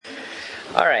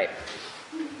All right.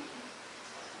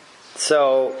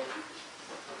 So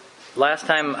last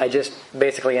time I just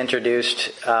basically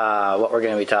introduced what we're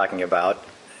going to be talking about,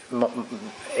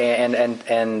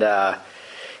 and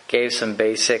gave some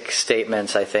basic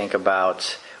statements, I think,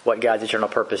 about what God's eternal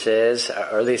purpose is,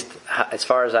 or at least as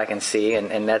far as I can see,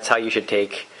 and that's how you should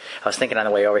take. I was thinking on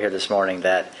the way over here this morning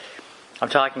that I'm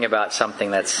talking about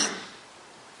something that's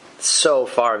so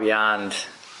far beyond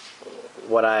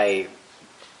what I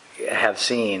have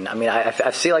seen. I mean,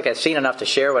 I feel like I've seen enough to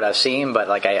share what I've seen, but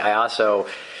like I also,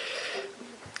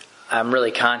 I'm really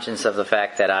conscious of the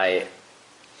fact that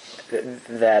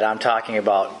I'm talking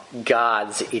about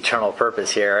God's eternal purpose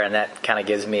here, and that kind of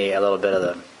gives me a little bit of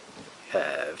the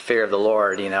fear of the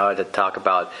Lord, to talk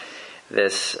about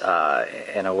this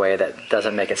in a way that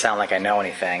doesn't make it sound like I know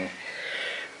anything.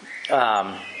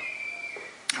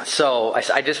 So I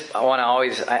want to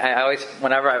always, I always,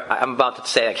 whenever I'm about to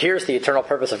say, like, here's the eternal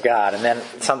purpose of God, and then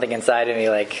something inside of me,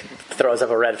 like, throws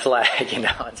up a red flag, and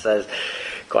says,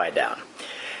 quiet down.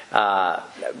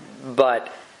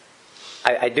 But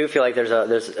I do feel like there's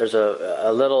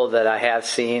a little that I have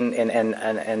seen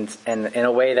and in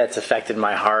a way that's affected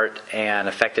my heart and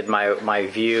affected my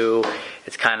view.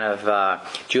 It's kind of,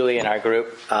 Julie in our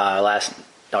group 2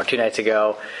 nights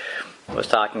ago was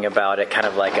talking about it, kind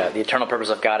of like the eternal purpose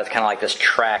of God is kind of like this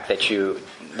track that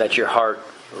your heart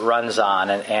runs on,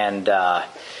 and I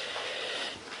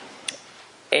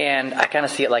kind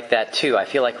of see it like that too. I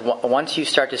feel like once you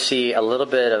start to see a little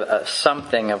bit of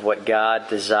something of what God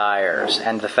desires,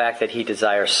 and the fact that He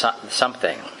desires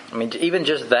something. I mean, even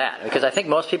just that, because I think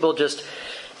most people just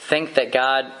think that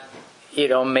God,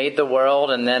 made the world,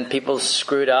 and then people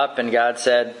screwed up, and God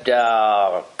said,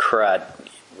 "Oh, crud.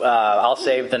 I'll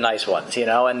save the nice ones,"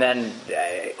 and then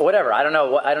whatever. I don't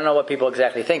know what people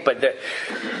exactly think, but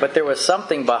there was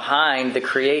something behind the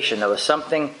creation. There was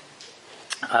something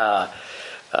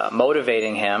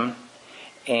motivating Him,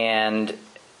 and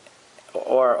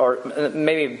or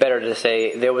maybe better to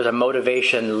say, there was a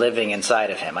motivation living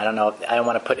inside of Him. I don't know. I don't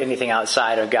want to put anything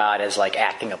outside of God as like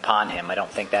acting upon Him. I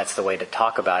don't think that's the way to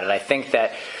talk about it. I think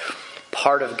that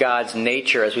part of God's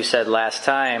nature, as we said last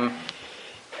time,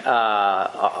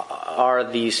 are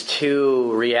these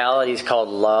two realities called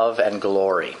love and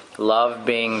glory. Love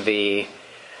being the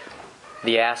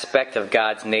aspect of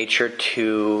God's nature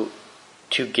to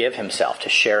give Himself, to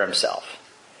share Himself,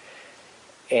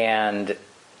 and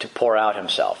to pour out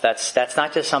Himself. That's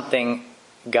not just something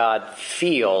God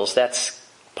feels. That's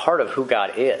part of who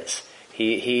God is.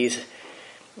 He's,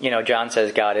 John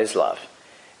says God is love.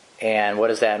 And what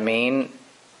does that mean?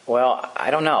 Well, I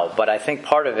don't know, but I think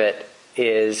part of it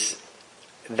is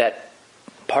that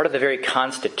part of the very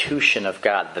constitution of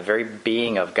God, the very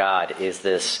being of God, is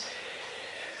this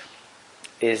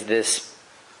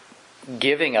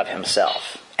giving of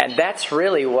Himself. And that's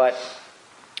really what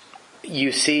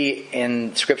you see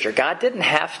in Scripture. God didn't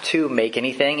have to make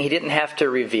anything. He didn't have to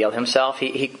reveal Himself.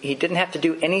 He didn't have to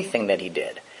do anything that He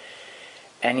did.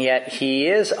 And yet He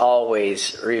is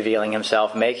always revealing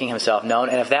Himself, making Himself known,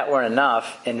 and if that weren't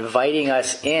enough, inviting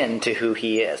us into who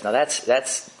He is. Now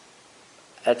that's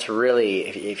really,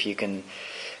 if you can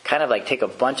kind of like take a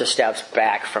bunch of steps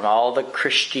back from all the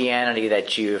Christianity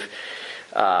that you've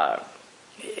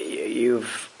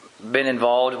been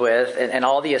involved with, and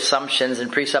all the assumptions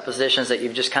and presuppositions that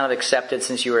you've just kind of accepted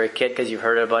since you were a kid because you've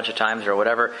heard it a bunch of times or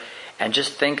whatever, and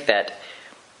just think that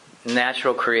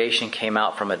natural creation came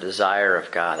out from a desire of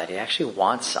God, that He actually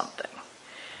wants something,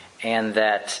 and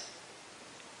that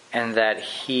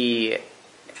He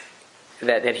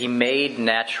made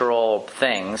natural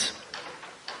things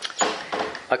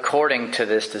according to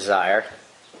this desire,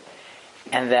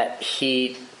 and that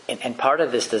and part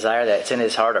of this desire that's in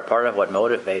His heart, or part of what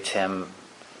motivates Him,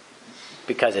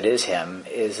 because it is Him,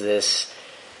 is this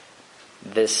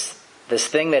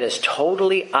thing that is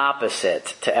totally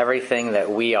opposite to everything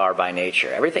that we are by nature.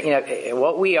 Everything,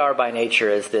 what we are by nature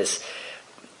is this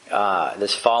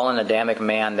fallen Adamic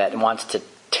man that wants to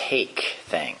take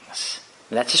things.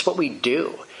 And that's just what we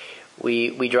do.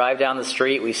 We drive down the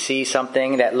street, we see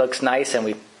something that looks nice, and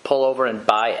we pull over and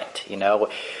buy it.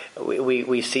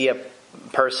 We see a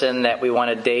person that we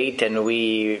want to date, and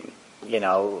we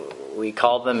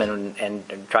call them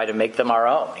and try to make them our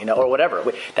own, or whatever.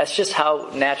 That's just how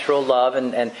natural love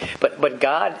but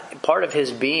God, part of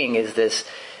His being is this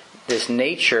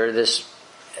nature, this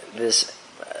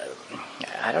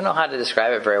I don't know how to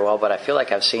describe it very well, but I feel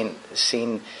like I've seen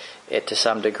it to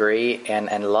some degree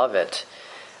and love it.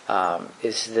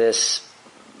 Is this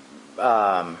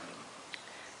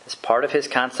part of His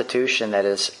constitution that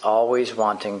is always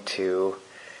wanting to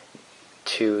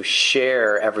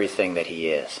share everything that He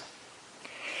is.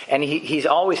 And he's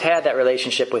always had that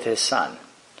relationship with his Son.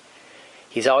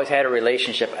 He's always had a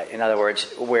relationship, in other words,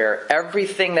 where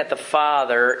everything that the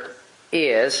Father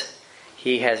is,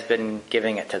 he has been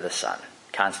giving it to the Son.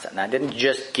 Constant. Now, didn't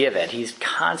just give it. He's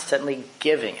constantly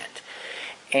giving it.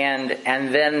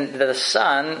 And then the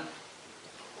Son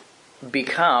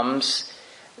becomes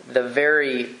the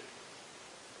very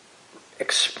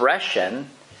expression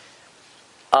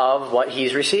of what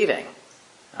he's receiving.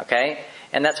 Okay?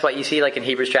 And that's what you see, like in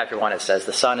Hebrews chapter 1, it says,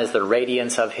 the Son is the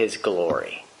radiance of his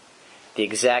glory. The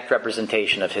exact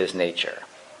representation of his nature.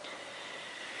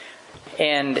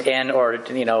 Or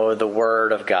the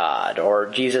Word of God. Or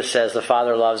Jesus says, the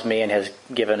Father loves me and has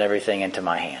given everything into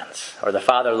my hands. Or the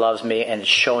Father loves me and is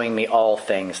showing me all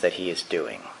things that he is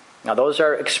doing. Now those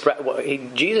are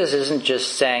Jesus isn't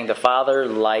just saying the Father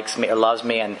likes me or loves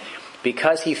me and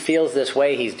because he feels this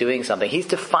way he's doing something. He's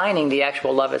defining the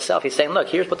actual love itself. He's saying, look,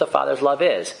 here's what the Father's love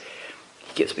is.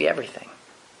 He gives me everything.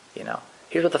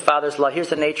 Here's what the Father's love, here's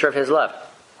the nature of his love.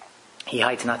 He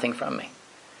hides nothing from me.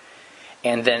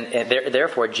 And then,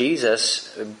 therefore,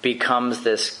 Jesus becomes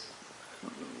this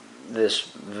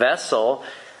vessel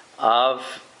of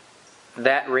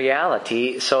that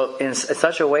reality. So in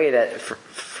such a way that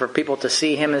for people to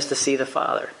see him is to see the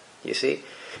Father. You see?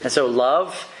 And so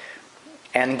love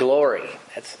and glory.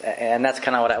 That's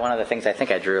kind of one of the things I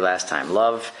think I drew last time.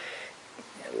 Love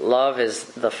is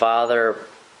the Father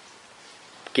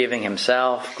giving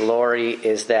himself. Glory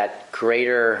is that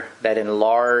greater, that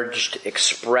enlarged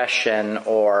expression,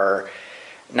 or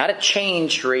not a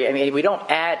changed. We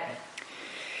don't add.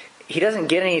 He doesn't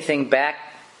get anything back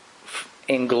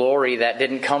in glory that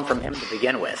didn't come from him to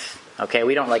begin with. Okay,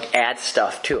 we don't add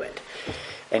stuff to it.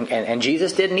 And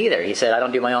Jesus didn't either. He said, I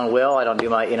don't do my own will. I don't do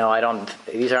my,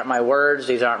 these aren't my words.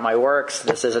 These aren't my works.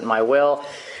 This isn't my will.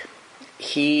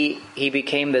 He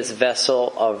became this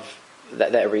vessel of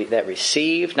that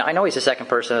received. Now I know he's the second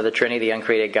person of the Trinity, the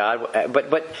uncreated God,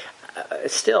 but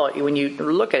still, when you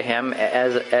look at him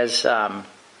as a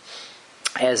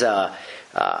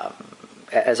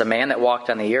man that walked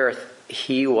on the earth,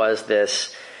 he was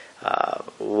this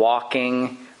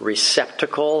walking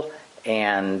receptacle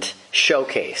and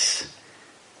showcase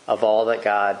of all that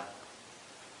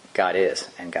God is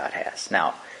and God has.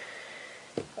 Now,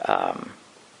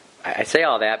 I say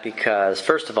all that because,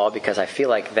 first of all, because I feel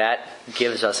like that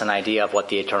gives us an idea of what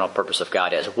the eternal purpose of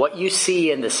God is. What you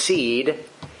see in the seed,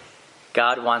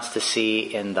 God wants to see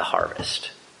in the harvest.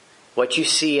 What you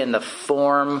see in the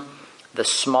form, the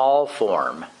small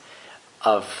form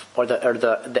of, or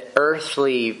the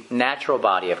earthly natural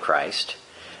body of Christ,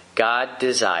 God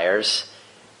desires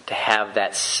to have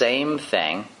that same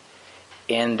thing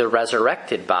in the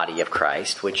resurrected body of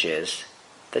Christ, which is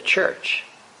the church.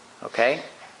 Okay?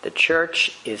 The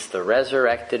church is the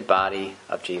resurrected body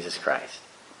of Jesus Christ.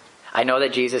 I know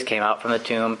that Jesus came out from the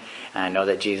tomb, and I know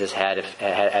that Jesus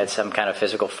had some kind of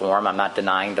physical form. I'm not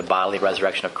denying the bodily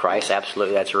resurrection of Christ.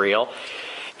 Absolutely, that's real.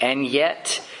 And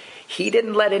yet, he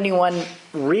didn't let anyone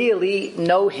really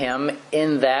know him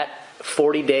in that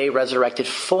 40-day resurrected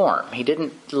form. He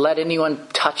didn't let anyone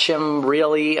touch him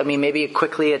really. Maybe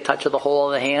quickly a touch of the whole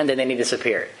of the hand, and then he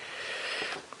disappeared.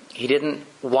 He didn't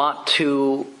want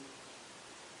to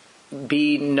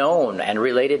be known and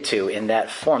related to in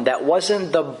that form. That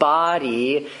wasn't the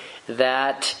body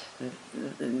that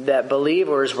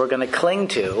believers were going to cling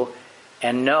to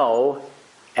and know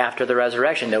after the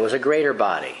resurrection. There was a greater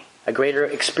body, a greater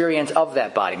experience of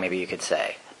that body, maybe you could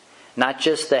say. Not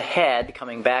just the head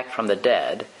coming back from the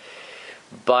dead,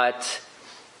 but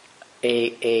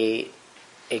a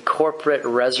corporate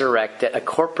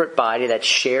body that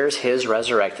shares his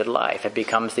resurrected life. It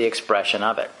becomes the expression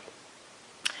of it.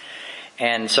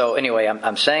 And so anyway,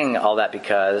 I'm saying all that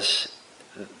because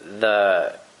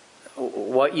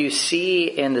what you see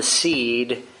in the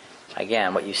seed,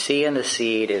 again, what you see in the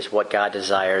seed is what God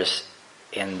desires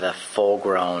in the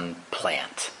full-grown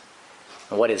plant.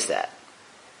 And what is that?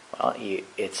 Well,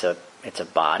 it's a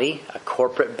body, a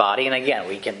corporate body, and again,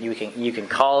 you can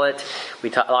call it.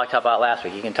 We talked about last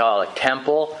week. You can call it a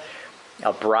temple,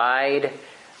 a bride,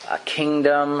 a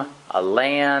kingdom, a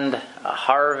land, a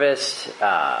harvest.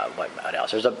 What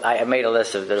else? I made a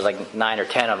list of. There's 9 or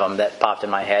 10 of them that popped in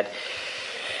my head.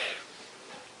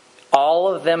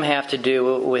 All of them have to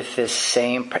do with this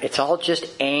same. It's all just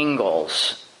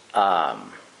angles of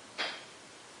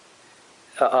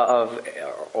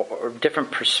different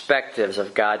perspectives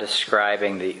of God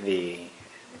describing the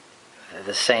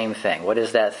same thing. What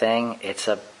is that thing? It's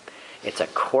a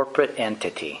corporate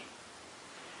entity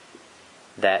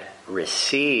that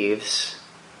receives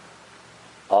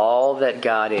all that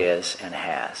God is and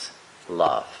has.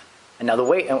 Love And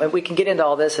now and we can get into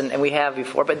all this, and we have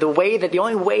before, but the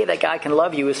only way that God can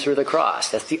love you is through the cross.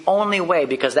 That's the only way,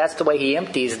 because that's the way He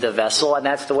empties the vessel, and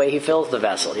that's the way He fills the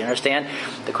vessel. You understand?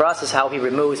 The cross is how He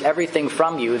removes everything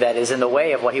from you that is in the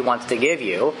way of what He wants to give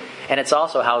you, and it's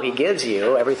also how He gives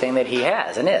you everything that He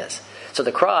has and is. So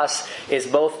the cross is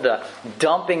both the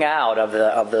dumping out of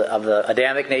the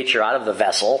Adamic nature out of the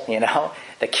vessel,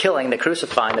 the killing, the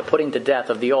crucifying, the putting to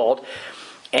death of the old.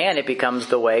 And it becomes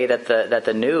the way that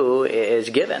the new is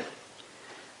given.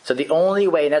 So the only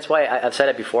way, and that's why I've said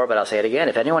it before, but I'll say it again.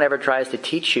 If anyone ever tries to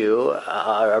teach you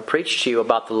or preach to you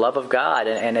about the love of God,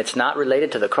 and it's not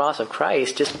related to the cross of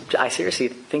Christ, I seriously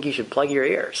think you should plug your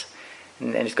ears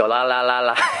and just go la la la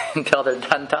la until they're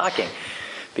done talking,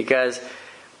 because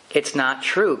it's not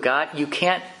true. God, you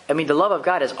can't. I mean, the love of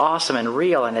God is awesome and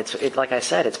real, and it's like I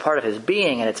said, it's part of His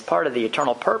being, and it's part of the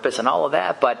eternal purpose and all of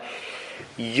that, but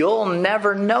you'll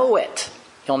never know it.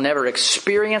 You'll never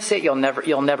experience it. You'll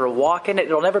never walk in it.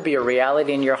 It'll never be a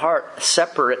reality in your heart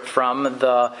separate from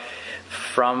the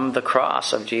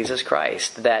cross of Jesus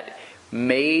Christ that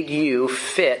made you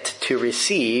fit to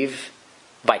receive,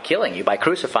 by killing you, by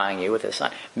crucifying you with His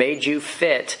Son, made you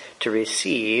fit to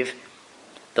receive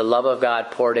the love of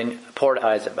God poured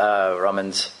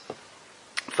Romans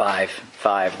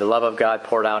 5:5. The love of God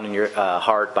poured out in your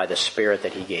heart by the Spirit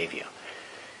that He gave you.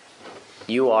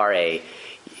 You are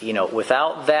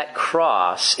without that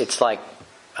cross, it's like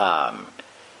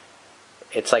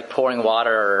pouring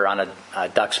water on a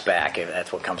duck's back. If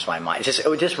that's what comes to my mind.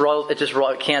 It just rolls.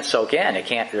 It can't soak in. It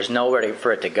can't. There's nowhere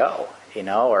for it to go.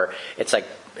 Or it's like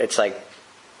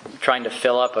trying to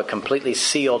fill up a completely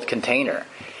sealed container.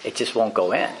 It just won't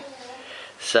go in.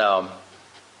 So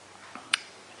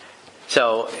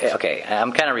okay.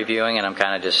 I'm kind of reviewing, and I'm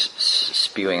kind of just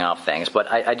spewing off things,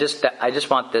 but I just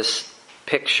want this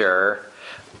picture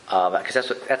of, because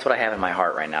that's what I have in my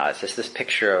heart right now. It's just this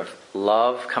picture of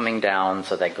love coming down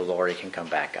so that glory can come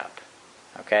back up.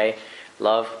 Okay,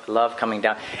 love coming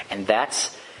down, and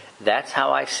that's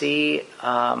how I see.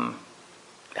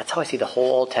 That's how I see the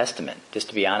whole Old Testament. Just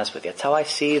to be honest with you, that's how I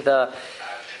see the.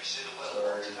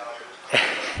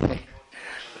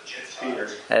 Peter.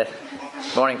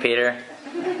 Morning, Peter.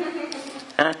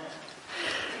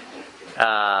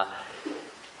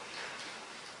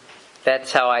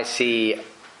 That's how I see.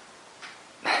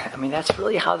 I mean, that's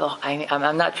really how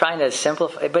I'm not trying to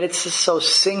simplify, but it's just so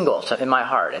single in my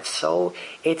heart. It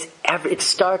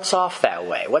starts off that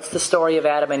way. What's the story of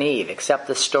Adam and Eve except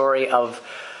the story of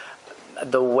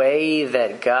the way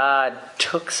that God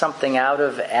took something out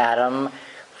of Adam,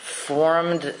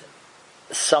 formed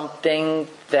something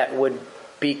that would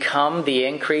become the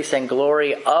increase and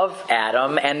glory of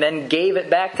Adam, and then gave it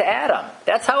back to Adam.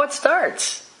 That's how it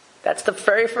starts. That's the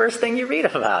very first thing you read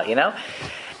about,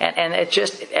 And it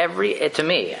just, to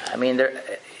me, I mean,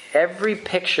 every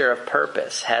picture of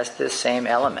purpose has this same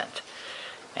element.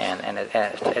 And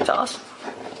it's awesome.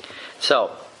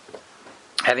 So,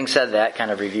 having said that, kind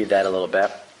of reviewed that a little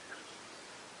bit,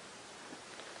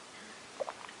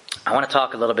 I want to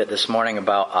talk a little bit this morning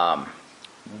about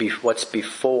what's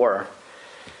before.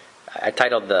 I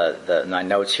titled my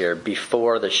notes here,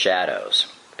 Before the Shadows.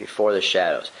 Before the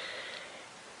Shadows.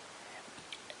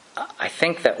 I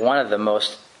think that one of the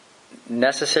most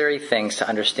necessary things to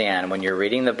understand when you're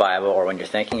reading the Bible or when you're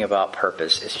thinking about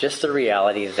purpose is just the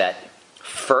reality that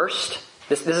first,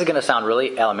 this is going to sound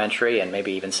really elementary and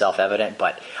maybe even self-evident,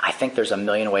 but I think there's a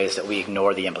million ways that we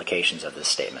ignore the implications of this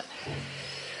statement.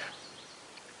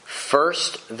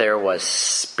 First, there was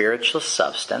spiritual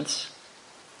substance,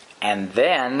 and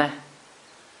then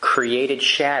created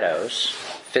shadows,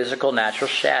 physical, natural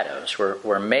shadows,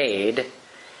 were made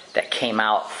that came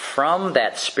out from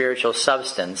that spiritual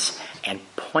substance and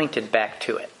pointed back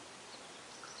to it.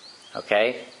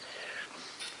 Okay?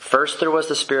 First there was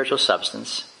the spiritual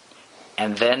substance,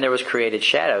 and then there was created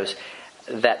shadows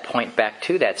that point back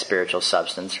to that spiritual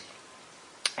substance.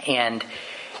 And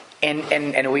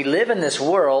we live in this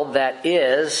world that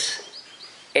is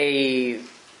a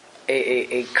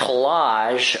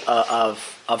collage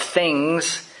of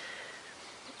things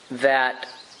that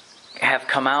have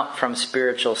come out from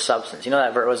spiritual substance. You know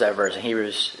that was that verse in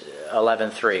Hebrews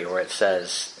 11:3 where it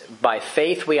says, "By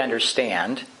faith we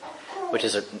understand," which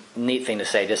is a neat thing to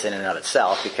say just in and of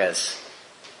itself, because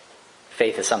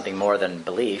faith is something more than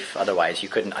belief. Otherwise, you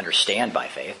couldn't understand by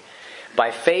faith.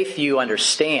 By faith you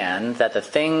understand that the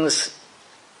things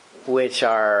which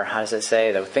are, how does it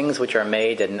say, the things which are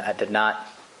made did not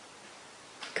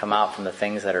come out from the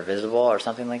things that are visible, or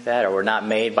something like that, or were not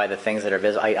made by the things that are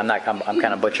visible. I'm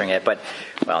kind of butchering it, but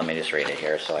well, let me just read it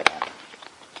here so I don't.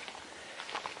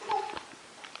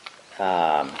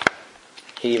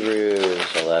 Hebrews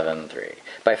 11:3.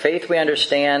 By faith we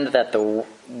understand that the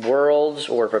worlds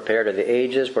were prepared, or the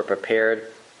ages were prepared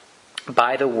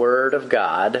by the word of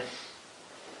God,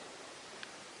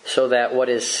 so that what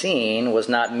is seen was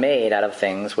not made out of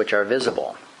things which are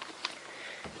visible.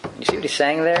 You see what he's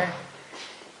saying there?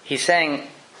 He's saying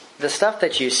the stuff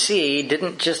that you see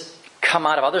didn't just come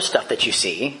out of other stuff that you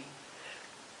see.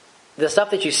 The stuff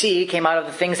that you see came out of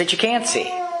the things that you can't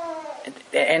see.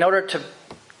 In order to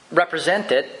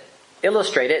represent it,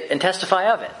 illustrate it, and testify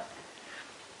of it.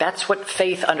 That's what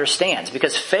faith understands,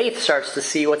 because faith starts to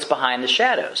see what's behind the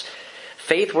shadows.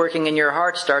 Faith working in your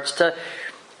heart starts to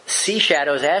see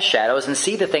shadows as shadows and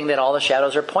see the thing that all the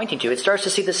shadows are pointing to. It starts to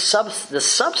see the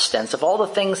substance of all the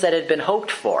things that had been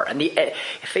hoped for. And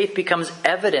faith becomes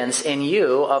evidence in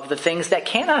you of the things that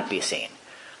cannot be seen.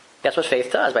 That's what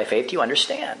faith does. By faith you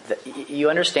understand. You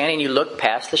understand and you look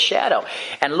past the shadow.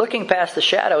 And looking past the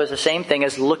shadow is the same thing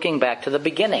as looking back to the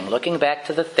beginning. Looking back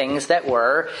to the things that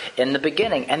were in the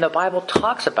beginning. And the Bible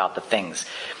talks about the things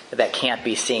that can't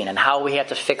be seen and how we have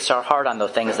to fix our heart on the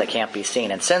things that can't be seen.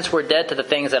 And since we're dead to the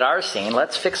things that are seen,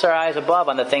 let's fix our eyes above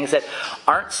on the things that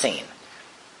aren't seen.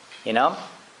 You know?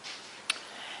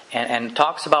 And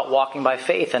talks about walking by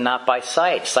faith and not by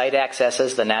sight. Sight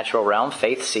accesses the natural realm.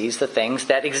 Faith sees the things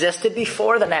that existed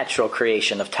before the natural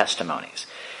creation of testimonies.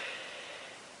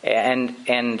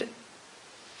 And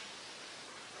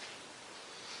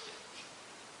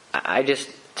I just,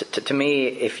 to me,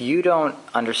 if you don't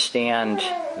understand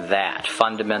that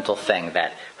fundamental thing,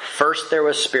 that first there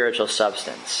was spiritual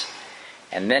substance,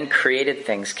 and then created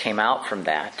things came out from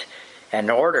that, in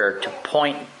order to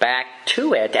point back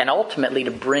to it and ultimately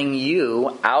to bring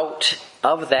you out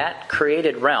of that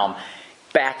created realm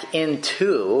back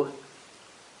into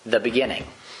the beginning.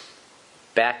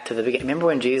 Back to the beginning. Remember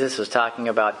when Jesus was talking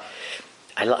about,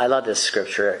 I love this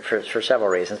scripture for several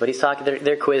reasons, but he's talking,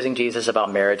 they're quizzing Jesus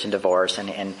about marriage and divorce,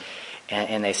 and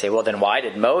they say, well, then why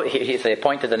did they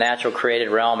point to the natural created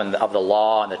realm and of the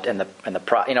law and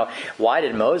the why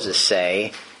did Moses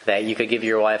say that you could give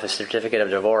your wife a certificate of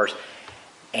divorce?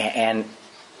 And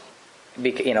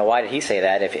why did he say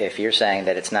that if you're saying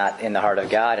that it's not in the heart of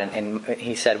God? And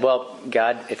he said, well,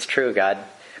 God, it's true. God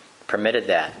permitted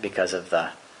that because of the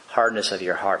hardness of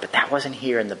your heart. But that wasn't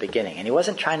here in the beginning. And he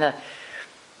wasn't trying to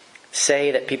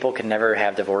say that people can never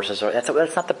have divorces. That's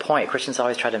not the point. Christians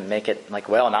always try to make it like,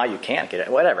 well, now you can't get it.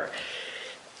 Whatever.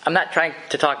 I'm not trying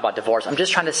to talk about divorce. I'm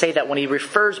just trying to say that when he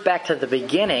refers back to the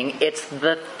beginning, it's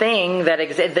the thing that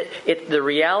exists. The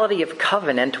reality of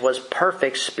covenant was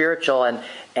perfect, spiritual,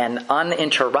 and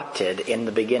uninterrupted in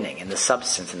the beginning, in the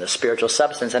substance, in the spiritual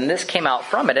substance. And this came out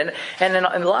from it. And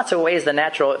in lots of ways, the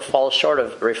natural falls short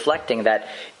of reflecting that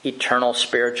eternal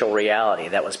spiritual reality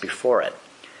that was before it.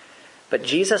 But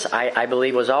Jesus, I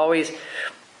believe, was always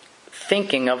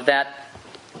thinking of that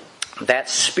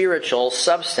spiritual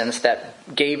substance that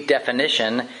gave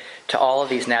definition to all of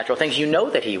these natural things. You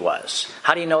know that he was.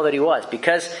 How do you know that he was?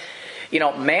 Because,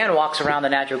 man walks around the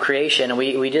natural creation and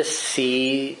we just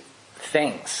see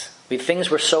things. Things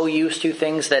we're so used to,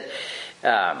 things that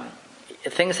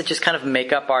just kind of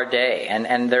make up our day.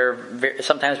 And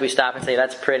sometimes we stop and say,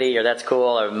 that's pretty or that's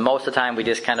cool. Or most of the time we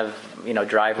just kind of,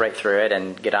 drive right through it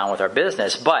and get on with our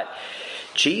business. But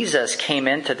Jesus came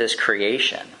into this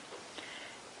creation.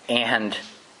 And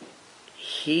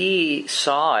he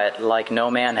saw it like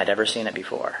no man had ever seen it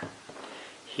before.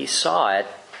 He saw it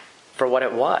for what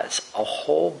it was. A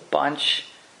whole bunch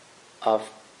of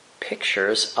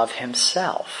pictures of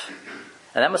himself.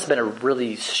 And that must have been a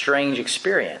really strange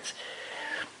experience.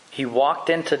 He walked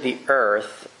into the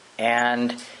earth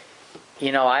and,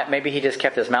 maybe he just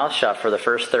kept his mouth shut for the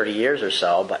first 30 years or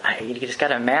so. But you just got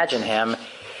to imagine him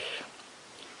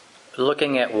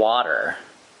looking at water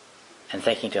and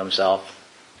thinking to himself,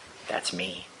 that's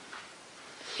me,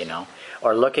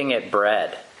 or looking at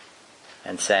bread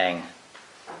and saying,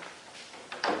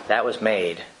 that was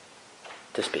made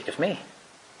to speak of me,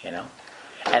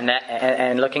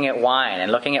 and looking at wine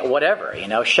and looking at whatever,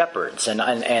 shepherds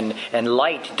and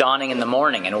light dawning in the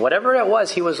morning and whatever it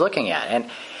was he was looking at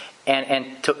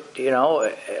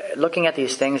looking at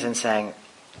these things and saying,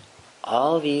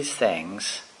 all these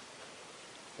things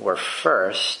were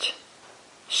first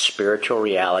spiritual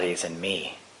realities in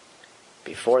me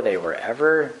before they were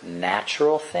ever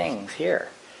natural things here.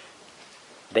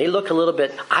 They look a little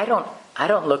bit, I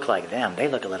don't look like them. They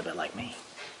look a little bit like me.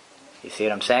 You see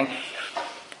what I'm saying?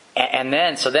 And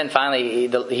then finally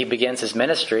he begins his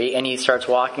ministry and he starts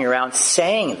walking around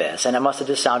saying this, and it must have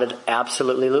just sounded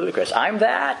absolutely ludicrous. I'm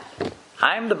that.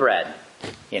 I'm the bread.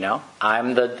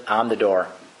 I'm the door.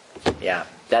 Yeah.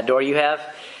 That door you have,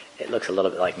 it looks a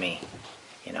little bit like me.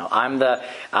 I'm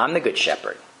the good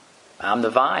shepherd. I'm the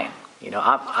vine.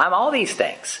 I'm all these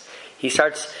things. He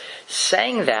starts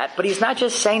saying that, but he's not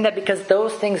just saying that because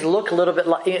those things look a little bit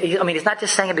like, he's not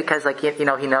just saying it because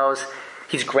he knows,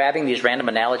 he's grabbing these random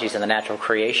analogies in the natural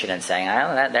creation and saying,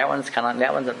 that one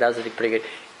does it pretty good.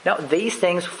 No, these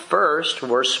things first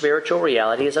were spiritual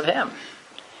realities of him.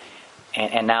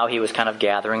 And now he was kind of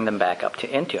gathering them back up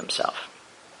into himself.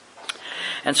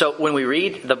 And so when we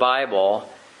read the Bible,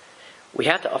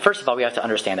 first of all, we have to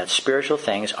understand that spiritual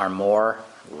things are more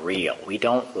real. We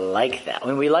don't like that.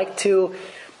 We like to,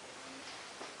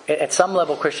 at some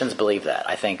level, Christians believe that.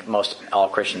 I think all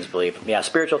Christians believe,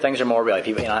 spiritual things are more real. If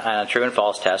you, on a true and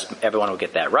false test, everyone will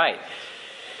get that right.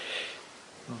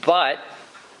 But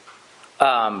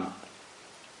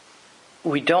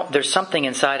there's something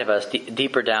inside of us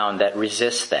deeper down that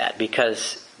resists that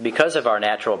because of our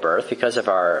natural birth, because of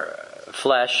our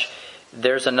flesh,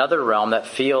 there's another realm that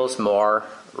feels more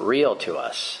real to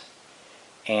us.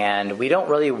 And we don't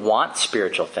really want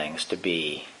spiritual things to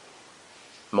be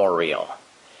more real.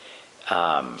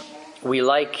 We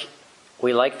like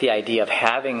the idea of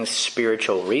having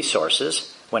spiritual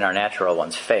resources when our natural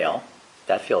ones fail.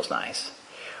 That feels nice.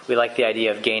 We like the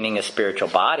idea of gaining a spiritual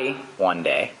body one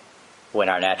day when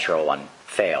our natural one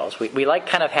fails. We like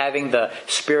kind of having the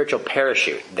spiritual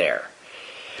parachute there.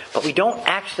 But we don't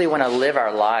actually want to live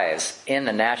our lives in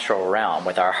the natural realm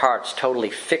with our hearts totally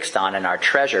fixed on and our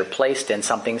treasure placed in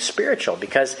something spiritual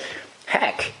because,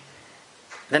 heck,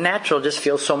 the natural just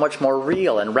feels so much more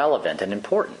real and relevant and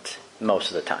important most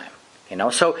of the time.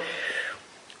 So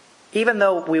even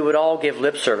though we would all give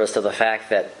lip service to the fact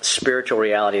that spiritual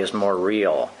reality is more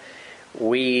real,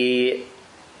 I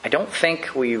don't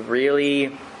think we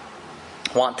really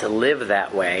want to live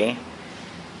that way.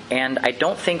 And I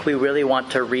don't think we really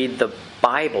want to read the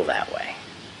Bible that way.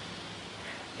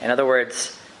 In other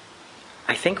words,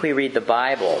 I think we read the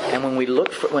Bible, and when we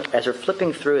as we're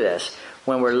flipping through this,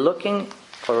 when we're looking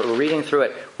or reading through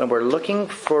it, when we're looking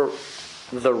for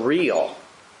the real,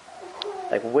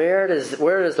 like where does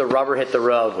the rubber hit the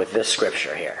road with this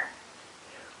scripture here?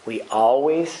 We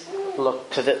always look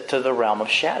to the realm of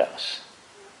shadows.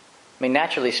 I mean,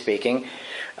 naturally speaking,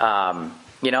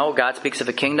 God speaks of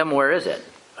the kingdom. Where is it?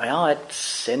 Well,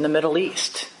 it's in the Middle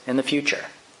East, in the future,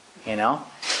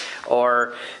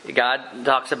 Or God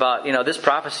talks about, this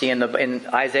prophecy in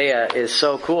Isaiah is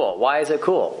so cool. Why is it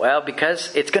cool? Well,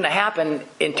 because it's going to happen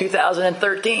in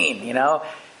 2013,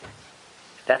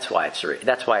 That's why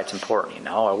it's important,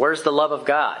 Or where's the love of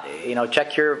God?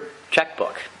 Check your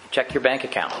checkbook, check your bank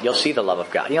account. You'll see the love of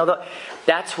God.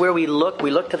 That's where we look. We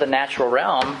look to the natural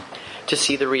realm to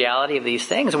see the reality of these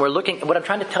things. And what I'm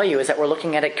trying to tell you is that we're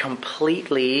looking at it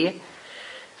completely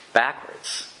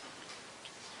backwards.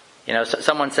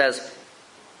 Someone says,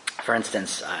 for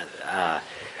instance,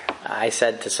 I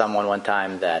said to someone one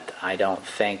time that I don't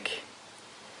think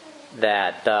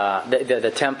that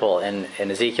the temple in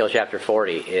Ezekiel chapter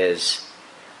 40 is,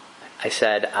 I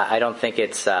said, I don't think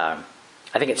it's, I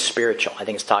think it's spiritual. I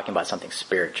think it's talking about something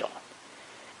spiritual.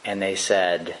 And they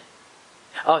said,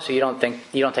 oh, so you don't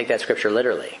take that scripture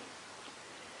literally?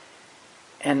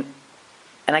 And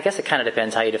I guess it kind of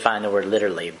depends how you define the word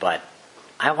literally, but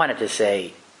I wanted to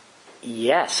say,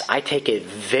 yes, I take it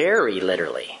very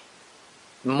literally.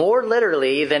 More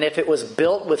literally than if it was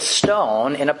built with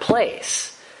stone in a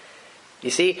place. You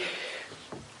see,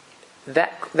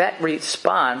 that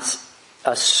response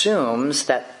assumes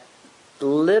that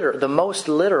the most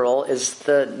literal is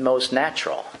the most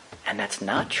natural. And that's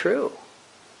not true.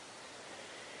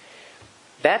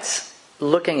 That's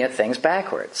looking at things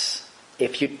backwards. Do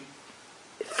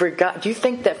you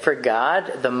think that for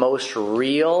God, the most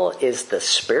real is the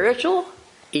spiritual,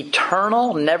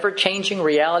 eternal, never-changing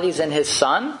realities in His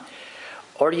Son?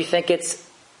 Or do you think it's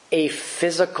a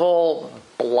physical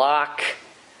block,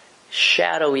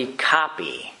 shadowy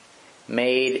copy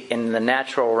made in the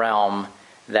natural realm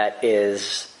that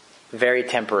is very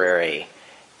temporary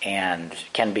and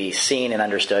can be seen and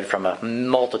understood from a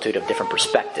multitude of different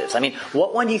perspectives? I mean,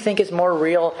 what one do you think is more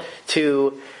real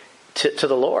to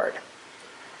the Lord?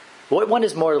 What one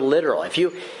is more literal? If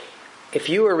you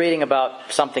were reading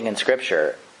about something in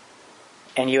Scripture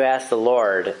and you ask the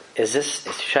Lord,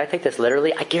 should I take this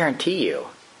literally? I guarantee you,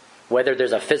 whether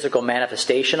there's a physical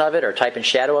manifestation of it or type and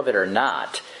shadow of it or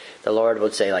not, the Lord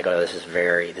would say, like, oh, this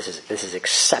is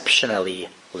exceptionally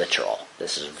literal.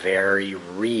 This is very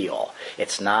real.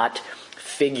 It's not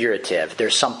figurative.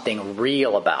 There's something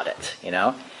real about it,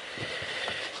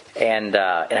 And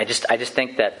I just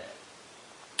think that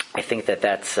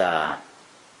that's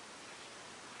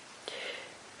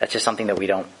just something that we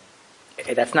don't.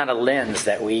 That's not a lens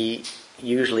that we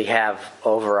usually have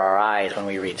over our eyes when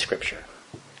we read Scripture.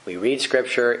 We read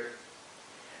Scripture,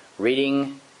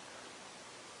 reading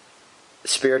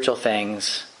spiritual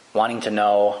things, wanting to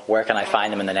know where can I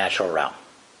find them in the natural realm.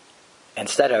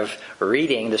 Instead of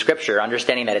reading the Scripture,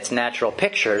 understanding that it's natural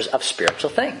pictures of spiritual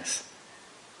things.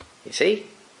 You see?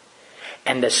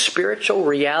 And the spiritual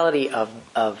reality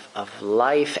of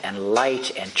life and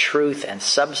light and truth and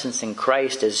substance in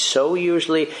Christ is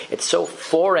it's so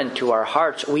foreign to our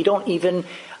hearts, a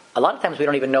lot of times we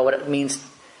don't even know what it means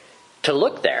to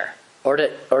look there or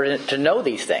to know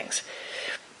these things.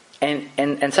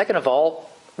 And second of all,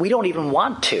 we don't even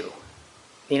want to.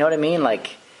 You know what I mean?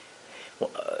 Like,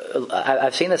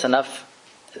 I've seen this enough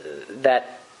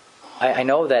that I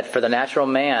know that for the natural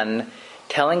man,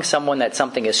 telling someone that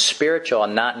something is spiritual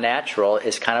and not natural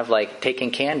is kind of like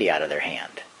taking candy out of their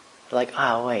hand. Like,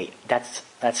 oh wait, that's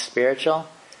spiritual?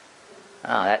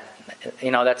 Oh,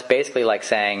 that's basically like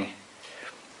saying,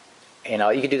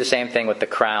 you could do the same thing with the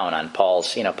crown on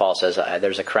Paul's, Paul says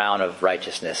there's a crown of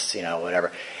righteousness,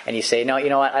 whatever. And you say, no, you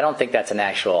know what, I don't think that's an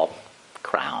actual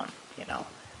crown,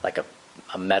 like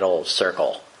a metal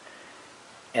circle.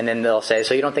 And then they'll say,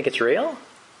 so you don't think it's real?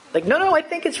 Like, no, I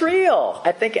think it's real.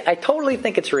 I totally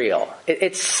think it's real.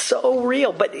 It's so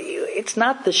real, but it's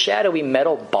not the shadowy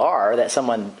metal bar that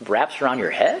someone wraps around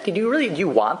your head. Do you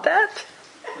want that?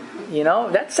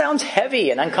 That sounds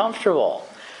heavy and uncomfortable.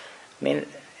 I mean,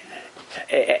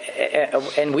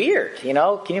 and weird, Can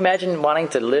you imagine wanting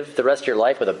to live the rest of your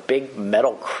life with a big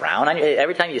metal crown on you?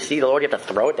 Every time you see the Lord, you have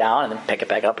to throw it down and then pick it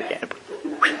back up again.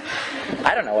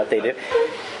 I don't know what they do.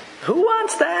 Who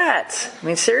wants that? I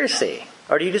mean, seriously.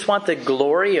 Or do you just want the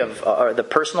glory or the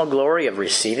personal glory of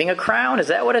receiving a crown? Is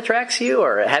that what attracts you?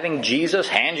 Or having Jesus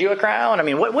hand you a crown? I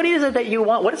mean, what is it that you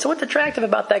want? What's attractive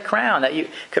about that crown that you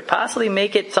could possibly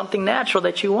make it something natural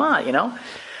that you want,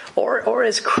 Or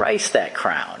is Christ that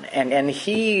crown? And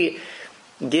He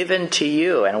given to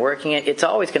you and working it's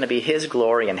always going to be His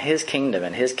glory and His kingdom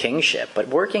and His kingship. But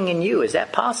working in you, is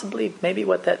that possibly maybe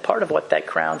part of what that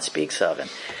crown speaks of?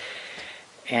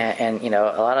 And a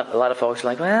lot of folks are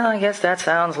like, well, I guess that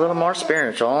sounds a little more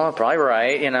spiritual, probably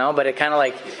right, but it kind of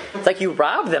like, it's like you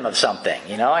rob them of something,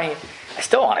 I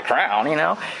still want a crown, and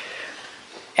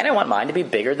I want mine to be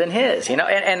bigger than his,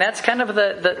 and that's kind of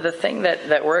the thing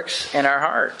that works in our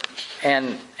heart.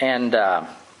 And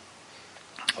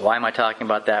why am I talking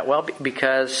about that? Well,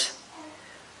 because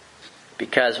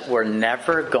we're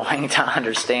never going to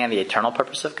understand the eternal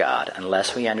purpose of God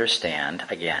unless we understand,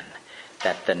 again,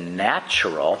 that the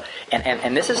natural,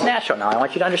 and this is natural. Now I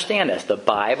want you to understand this. The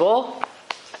Bible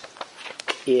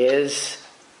is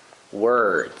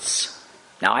words.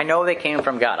 Now I know they came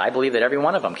from God. I believe that every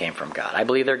one of them came from God. I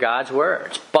believe they're God's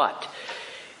words. But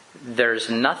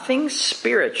there's nothing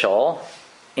spiritual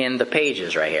in the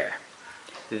pages right here.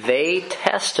 They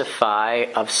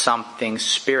testify of something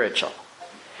spiritual.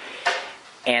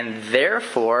 And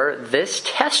therefore, this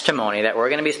testimony that we're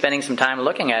going to be spending some time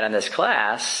looking at in this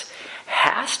class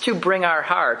has to bring our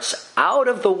hearts out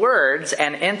of the words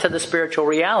and into the spiritual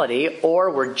reality,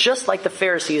 or we're just like the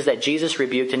Pharisees that Jesus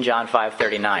rebuked in John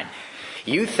 5:39.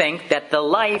 You think that the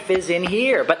life is in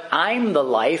here, but I'm the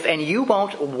life, and you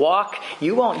won't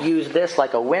use this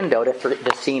like a window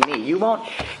to see me. You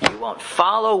won't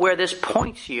follow where this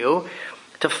points you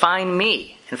to find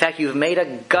me. In fact, you've made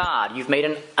a god, you've made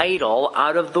an idol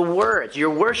out of the words. You're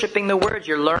worshiping the words,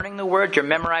 you're learning the words, you're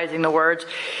memorizing the words,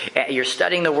 you're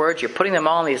studying the words, you're putting them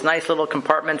all in these nice little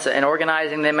compartments and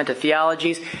organizing them into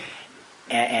theologies.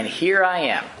 And here I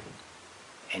am,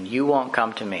 and you won't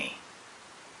come to me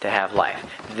to have life.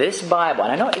 This Bible,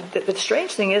 and I know the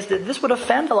strange thing is that this would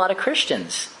offend a lot of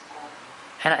Christians.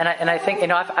 And I think,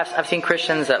 I've seen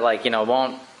Christians that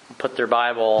won't put their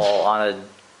Bible on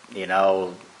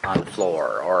on the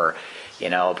floor, or be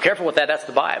careful with that. That's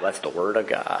the Bible. That's the Word of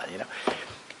God.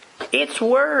 It's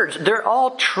words. They're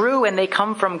all true and they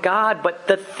come from God. But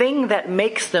the thing that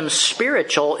makes them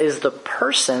spiritual is the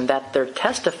person that they're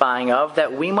testifying of,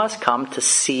 that we must come to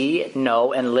see,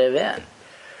 know, and live in.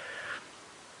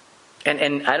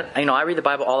 And I read the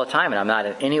Bible all the time, and I'm not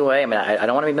in any way. I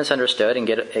don't want to be misunderstood and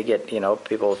get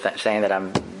people saying that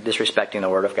I'm disrespecting the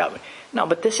Word of God. No,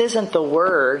 but this isn't the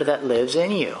Word that lives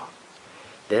in you.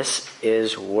 This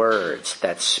is words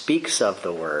that speaks of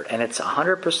the Word, and it's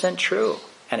 100% true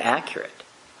and accurate.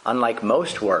 Unlike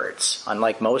most words,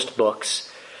 unlike most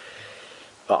books,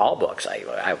 all books,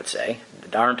 I would say,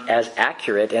 aren't as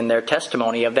accurate in their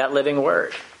testimony of that living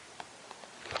Word.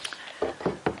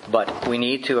 But we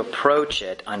need to approach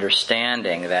it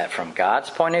understanding that from God's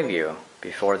point of view,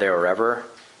 before there were ever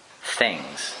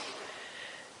things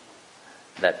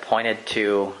that pointed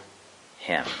to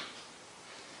Him,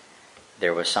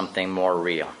 there was something more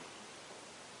real.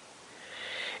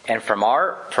 And from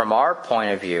our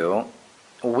point of view,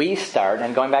 we start,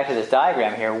 and going back to this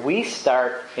diagram here, we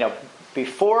start,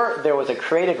 before there was a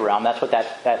created realm, that's what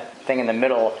that thing in the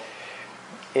middle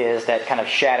is, that kind of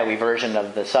shadowy version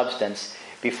of the substance.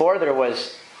 Before there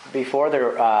was the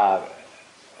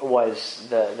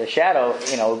shadow,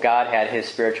 God had his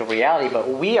spiritual reality, but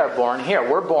we are born here.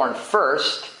 We're born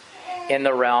first in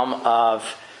the realm of,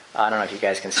 I don't know if you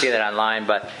guys can see that online,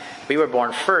 but we were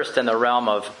born first in the realm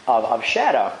of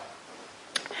shadow.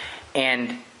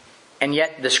 And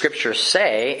yet the scriptures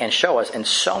say and show us in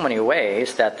so many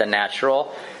ways that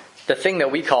the thing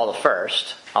that we call the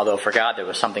first, although for God there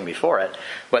was something before it,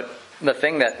 but the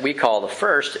thing that we call the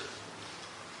first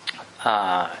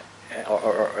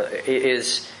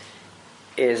is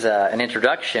an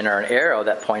introduction or an arrow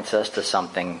that points us to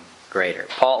something greater.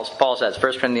 Paul says,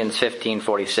 1 Corinthians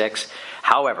 15:46,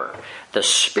 however, the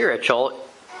spiritual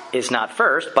is not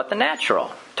first, but the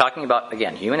natural. Talking about,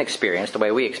 again, human experience, the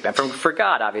way we experience. For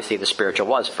God, obviously, the spiritual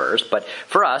was first, but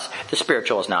for us, the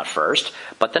spiritual is not first,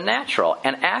 but the natural,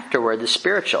 and afterward, the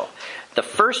spiritual. The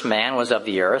first man was of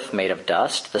the earth, made of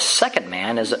dust. The second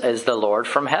man is the Lord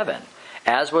from heaven.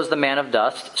 As was the man of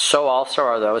dust, so also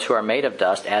are those who are made of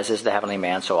dust. As is the heavenly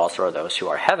man, so also are those who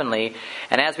are heavenly.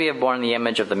 And as we have borne the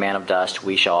image of the man of dust,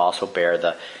 we shall also bear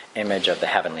the image of the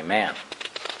heavenly man.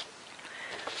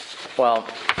 Well,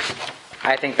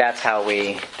 I think that's how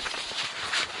we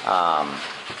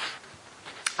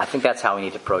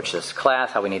need to approach this class,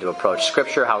 how we need to approach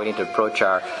Scripture, how we need to approach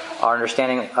our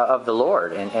understanding of the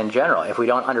Lord in general. If we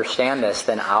don't understand this,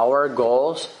 then our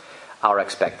goals, our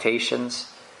expectations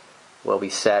will be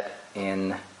set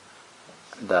in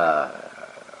the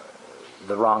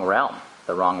wrong realm,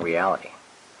 the wrong reality.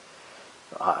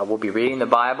 We'll be reading the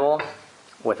Bible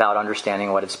without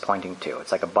understanding what it's pointing to.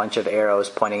 It's like a bunch of arrows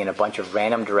pointing in a bunch of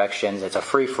random directions. It's a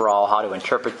free-for-all how to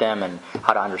interpret them and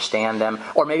how to understand them.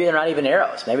 Or maybe they're not even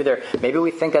arrows. Maybe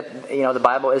we think that the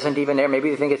Bible isn't even there.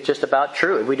 Maybe we think it's just about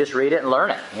truth. We just read it and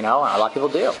learn it. And a lot of people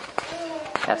do.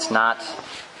 That's not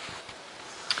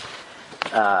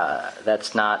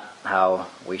how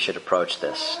we should approach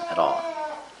this at all.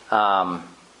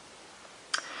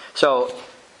 So,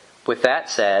 with that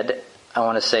said, I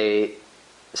want to say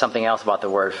something else about the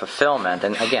word fulfillment.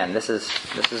 And again, this is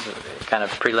kind of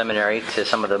preliminary to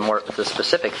some of the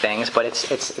specific things, but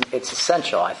it's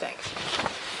essential, I think.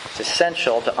 It's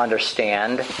essential to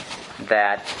understand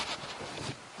that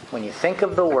when you think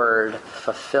of the word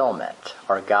fulfillment,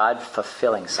 or God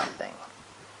fulfilling something,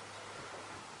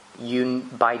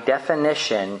 by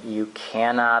definition, you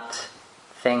cannot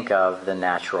think of the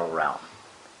natural realm.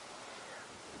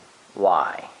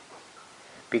 Why?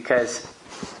 Because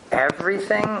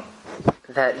everything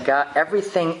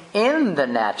in the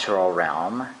natural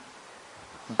realm,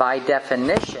 by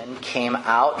definition, came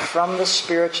out from the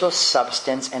spiritual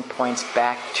substance and points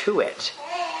back to it.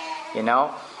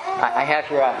 I have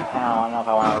here, I don't know if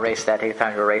I want to erase that, take the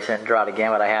time to erase it and draw it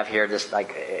again, but I have here just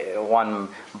like one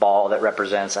ball that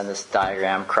represents on this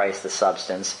diagram Christ the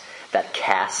substance that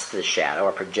casts the shadow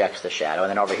or projects the shadow. And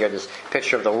then over here this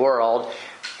picture of the world,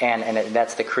 and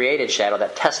that's the created shadow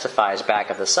that testifies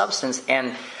back of the substance.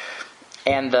 And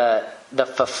the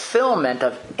fulfillment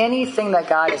of anything that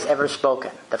God has ever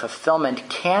spoken, the fulfillment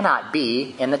cannot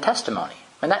be in the testimony.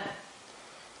 And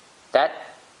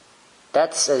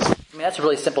that's a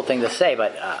really simple thing to say,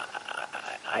 but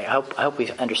I hope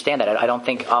we understand that. I don't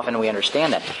think often we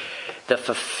understand that. The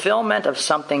fulfillment of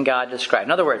something God described.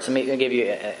 In other words, let me give you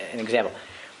an example.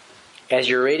 As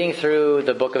you're reading through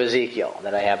the book of Ezekiel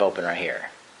that I have open right here,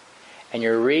 and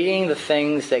you're reading the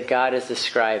things that God is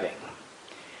describing,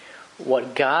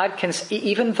 what God can,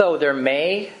 even though there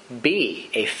may be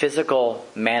a physical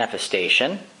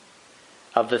manifestation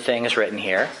of the things written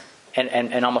here,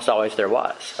 and almost always there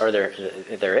was, or there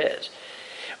is,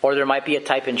 or there might be a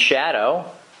type in shadow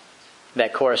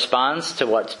that corresponds to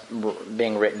what's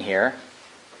being written here.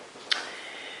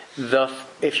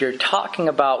 If you're talking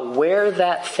about where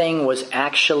that thing was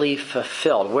actually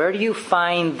fulfilled, where do you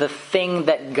find the thing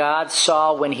that God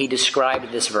saw when He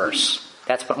described this verse?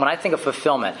 When I think of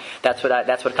fulfillment, that's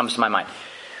what comes to my mind.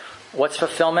 What's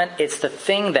fulfillment? It's the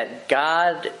thing that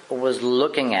God was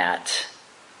looking at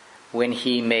when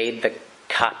He made the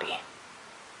copy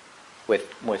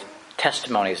with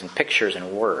testimonies and pictures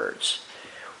and words.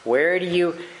 Where do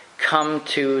you come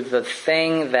to the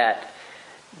thing that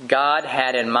God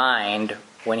had in mind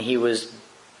when He was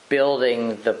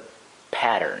building the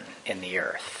pattern in the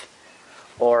earth?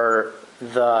 Or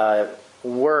the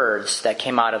words that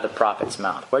came out of the prophet's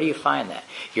mouth? Where do you find that?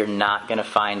 You're not going to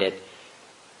find it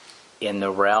in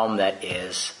the realm that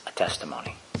is a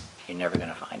testimony. You're never going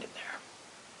to find it there.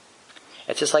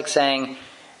 It's just like saying,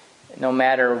 no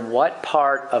matter what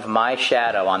part of my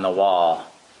shadow on the wall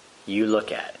you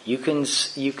look at, you can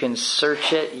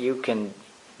search it, you can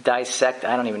dissect.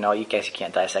 I don't even know. You guess you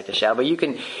can't dissect the shadow, but you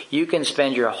can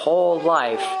spend your whole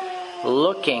life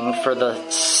looking for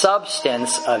the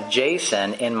substance of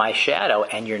Jason in my shadow,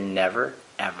 and you're never,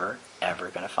 ever, ever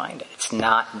going to find it. It's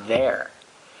not there.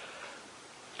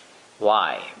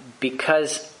 Why?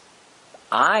 Because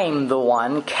I'm the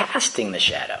one casting the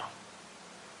shadow.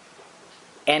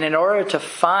 And in order to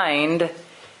find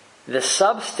the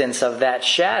substance of that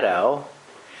shadow,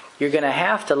 you're going to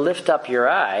have to lift up your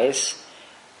eyes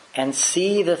and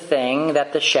see the thing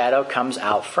that the shadow comes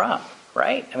out from.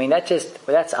 Right? I mean,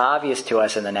 that's obvious to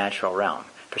us in the natural realm.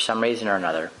 For some reason or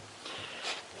another,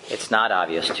 it's not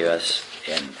obvious to us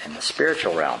in the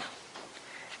spiritual realm.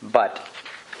 But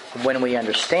when we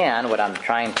understand what I'm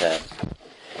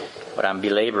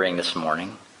belaboring this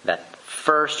morning, that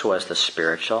first was the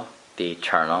spiritual, the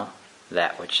eternal,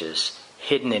 that which is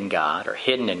hidden in God or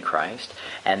hidden in Christ,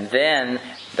 and then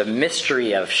the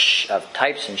mystery of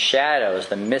types and shadows,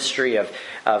 the mystery of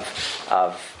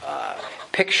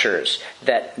pictures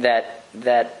that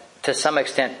to some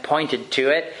extent pointed to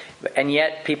it, and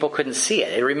yet people couldn't see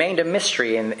it. It remained a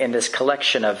mystery in this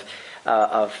collection of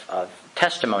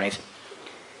testimonies.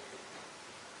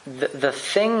 The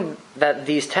thing that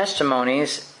these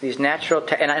testimonies, these natural,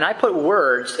 and I put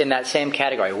words in that same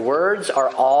category. Words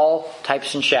are all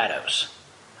types and shadows.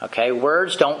 Okay,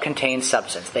 words don't contain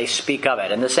substance. They speak of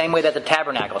it in the same way that the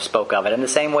tabernacle spoke of it, in the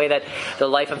same way that the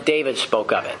life of David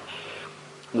spoke of it.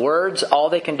 Words, all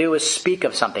they can do is speak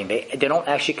of something. They don't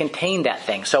actually contain that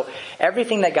thing. So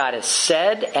everything that God has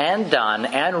said and done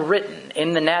and written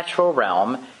in the natural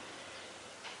realm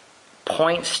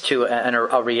points to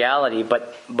a reality,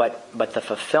 but the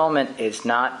fulfillment is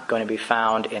not going to be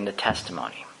found in the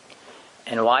testimony.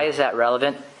 And why is that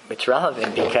relevant? It's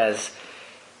relevant because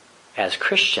as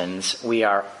Christians, we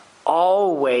are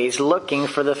always looking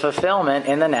for the fulfillment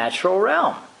in the natural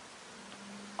realm.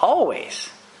 Always.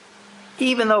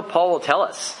 Even though Paul will tell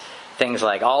us things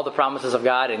like all the promises of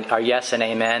God are yes and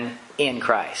amen in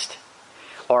Christ.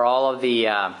 Or all of the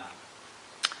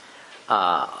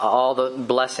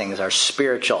blessings are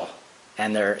spiritual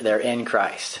and they're in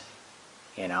Christ.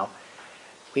 You know,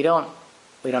 we don't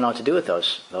know what to do with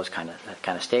those kind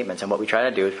of statements. And what we try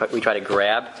to do is we try to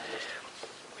grab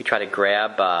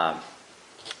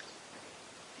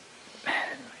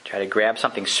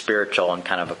something spiritual and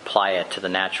kind of apply it to the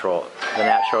natural.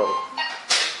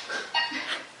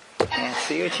 Yeah,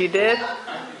 see what you did?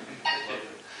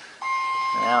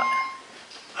 Now,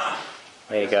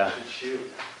 there you go.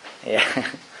 Yeah,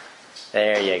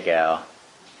 there you go.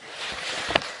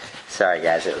 Sorry,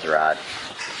 guys, it was Rod.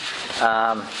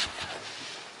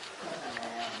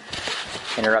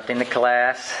 Interrupting the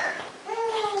class.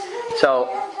 So,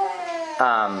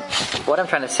 what I'm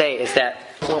trying to say is that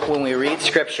when we read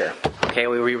Scripture, okay,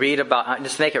 we read about,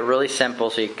 just to make it really simple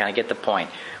so you can kind of get the point.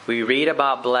 We read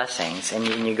about blessings, and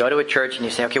you go to a church and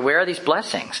you say, okay, where are these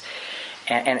blessings?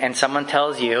 And someone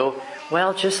tells you,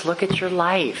 well, just look at your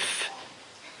life.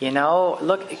 You know,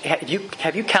 look,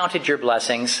 have you counted your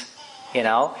blessings? You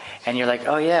know, and you're like,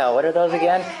 oh yeah, what are those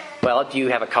again? Well, do you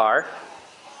have a car?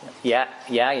 Yeah,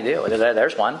 you do.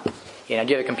 There's one. You know, do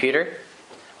you have a computer?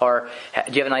 Or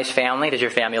do you have a nice family? Does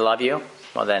your family love you?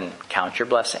 Well, then count your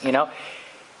blessing. You know.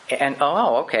 And,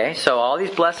 okay, so all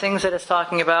these blessings that it's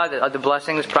talking about, the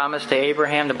blessings promised to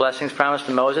Abraham, the blessings promised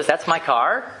to Moses, that's my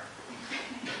car?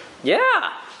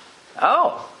 Yeah.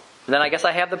 Oh, then I guess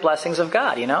I have the blessings of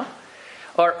God, you know?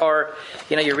 Or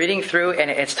you know, you're reading through and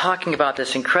it's talking about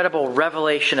this incredible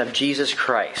revelation of Jesus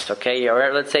Christ, okay?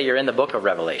 Or let's say you're in the book of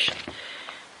Revelation.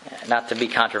 Not to be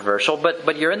controversial,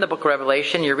 but you're in the book of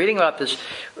Revelation, you're reading about this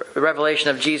revelation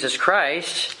of Jesus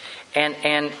Christ, and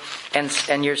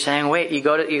you're saying, wait, you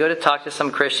go to talk to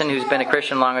some Christian who's been a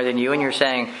Christian longer than you, and you're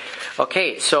saying,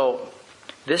 okay, so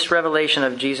this revelation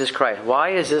of Jesus Christ,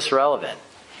 why is this relevant?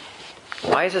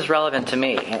 Why is this relevant to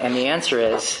me? And the answer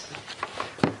is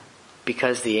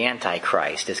because the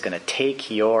Antichrist is going to take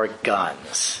your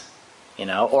guns, you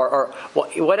know, or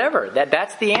whatever.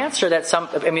 That's the answer.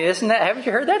 Haven't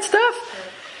you heard that stuff?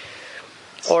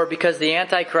 Or because the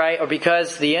Antichrist, or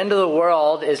because the end of the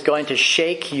world is going to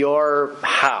shake your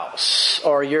house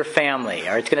or your family,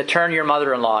 or it's going to turn your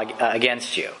mother-in-law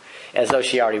against you, as though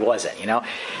she already wasn't, you know,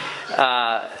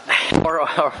 or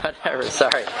whatever.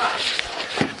 Sorry,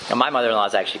 and my mother-in-law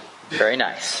is actually very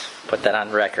nice. Put that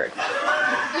on record.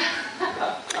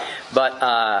 But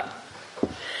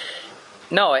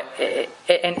No,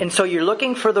 and so you're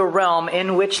looking for the realm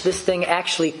in which this thing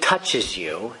actually touches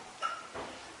you,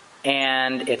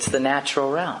 and it's the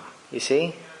natural realm, you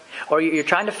see? Or you're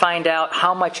trying to find out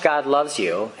how much God loves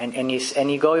you, and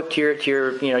you go up to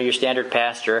your standard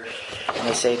pastor, and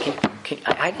they say,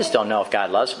 I just don't know if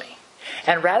God loves me.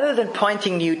 And rather than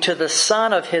pointing you to the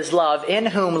Son of His love, in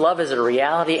whom love is a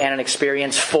reality and an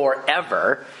experience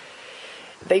forever,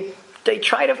 they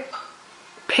try to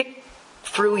pick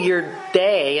through your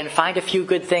day and find a few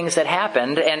good things that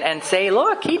happened and say,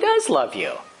 look, He does love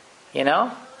you. You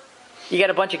know? You got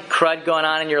a bunch of crud going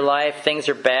on in your life. Things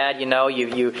are bad.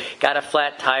 You got a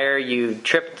flat tire. You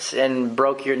tripped and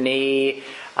broke your knee.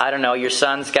 I don't know. Your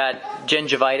son's got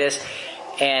gingivitis.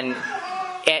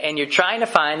 And you're trying to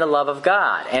find the love of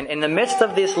God. And in the midst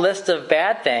of this list of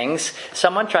bad things,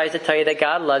 someone tries to tell you that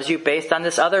God loves you based on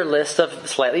this other list of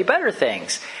slightly better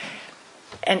things.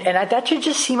 And that should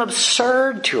just seem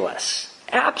absurd to us.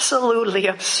 Absolutely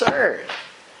absurd.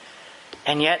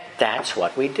 And yet, that's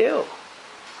what we do.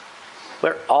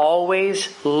 We're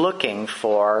always looking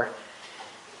for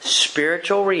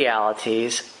spiritual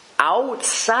realities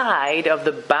outside of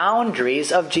the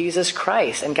boundaries of Jesus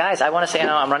Christ. And guys, I want to say, I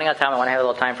know I'm running out of time. I want to have a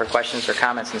little time for questions or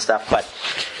comments and stuff. But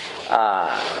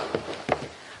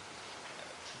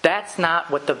that's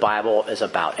not what the Bible is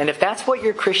about. And if that's what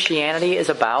your Christianity is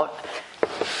about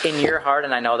in your heart,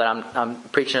 and I know that I'm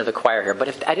preaching to the choir here, but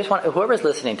if I just want whoever's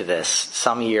listening to this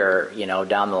some year,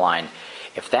 down the line,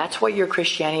 if that's what your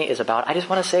Christianity is about, I just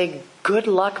want to say good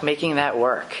luck making that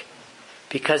work.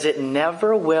 Because it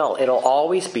never will. It'll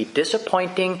always be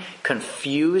disappointing,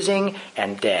 confusing,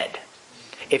 and dead.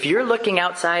 If you're looking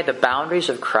outside the boundaries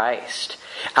of Christ,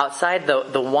 outside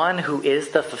the one who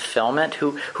is the fulfillment,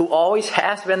 who always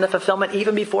has been the fulfillment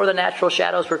even before the natural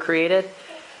shadows were created,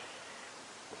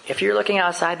 if you're looking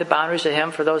outside the boundaries of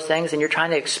Him for those things, and you're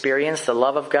trying to experience the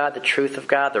love of God, the truth of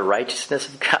God, the righteousness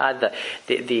of God,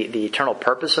 the eternal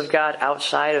purpose of God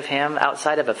outside of Him,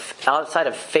 outside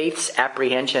of faith's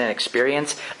apprehension and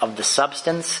experience of the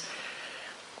substance,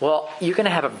 well, you're going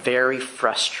to have a very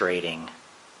frustrating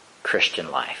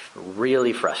Christian life.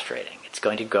 Really frustrating. It's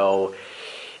going to go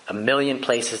a million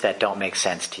places that don't make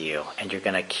sense to you, and you're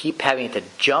going to keep having to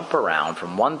jump around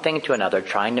from one thing to another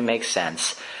trying to make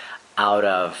sense out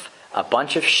of a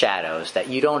bunch of shadows that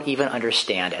you don't even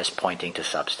understand as pointing to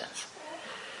substance.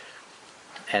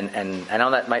 And I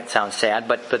know that might sound sad,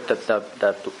 but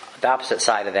the opposite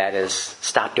side of that is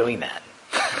stop doing that.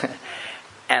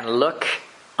 And look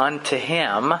unto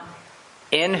Him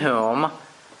in whom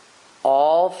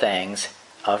all things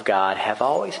of God have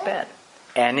always been,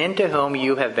 and into whom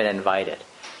you have been invited,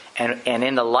 and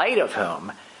in the light of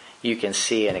whom you can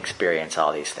see and experience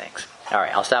all these things. All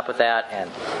right, I'll stop with that,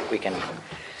 and we can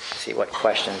see what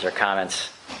questions or comments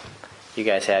you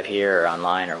guys have here or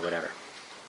online or whatever.